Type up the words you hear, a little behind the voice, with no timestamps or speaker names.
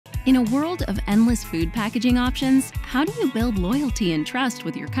In a world of endless food packaging options, how do you build loyalty and trust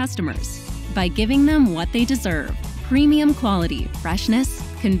with your customers? By giving them what they deserve: premium quality, freshness,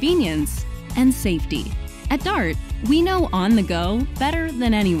 convenience, and safety. At Dart, we know on the go better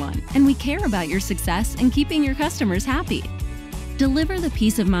than anyone, and we care about your success and keeping your customers happy. Deliver the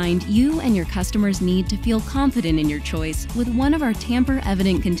peace of mind you and your customers need to feel confident in your choice with one of our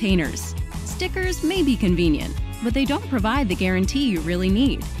Tamper-Evident containers. Stickers may be convenient, but they don't provide the guarantee you really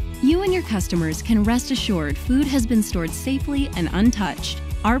need. You and your customers can rest assured food has been stored safely and untouched.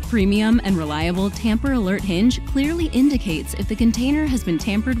 Our premium and reliable Tamper Alert hinge clearly indicates if the container has been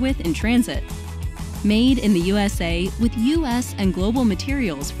tampered with in transit. Made in the USA with US and global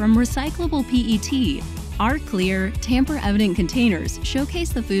materials from recyclable PET, our clear, tamper-evident containers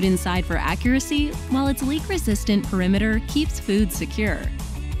showcase the food inside for accuracy, while its leak-resistant perimeter keeps food secure.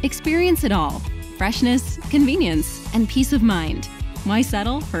 Experience it all: freshness, convenience, and peace of mind. Why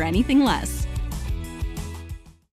settle for anything less?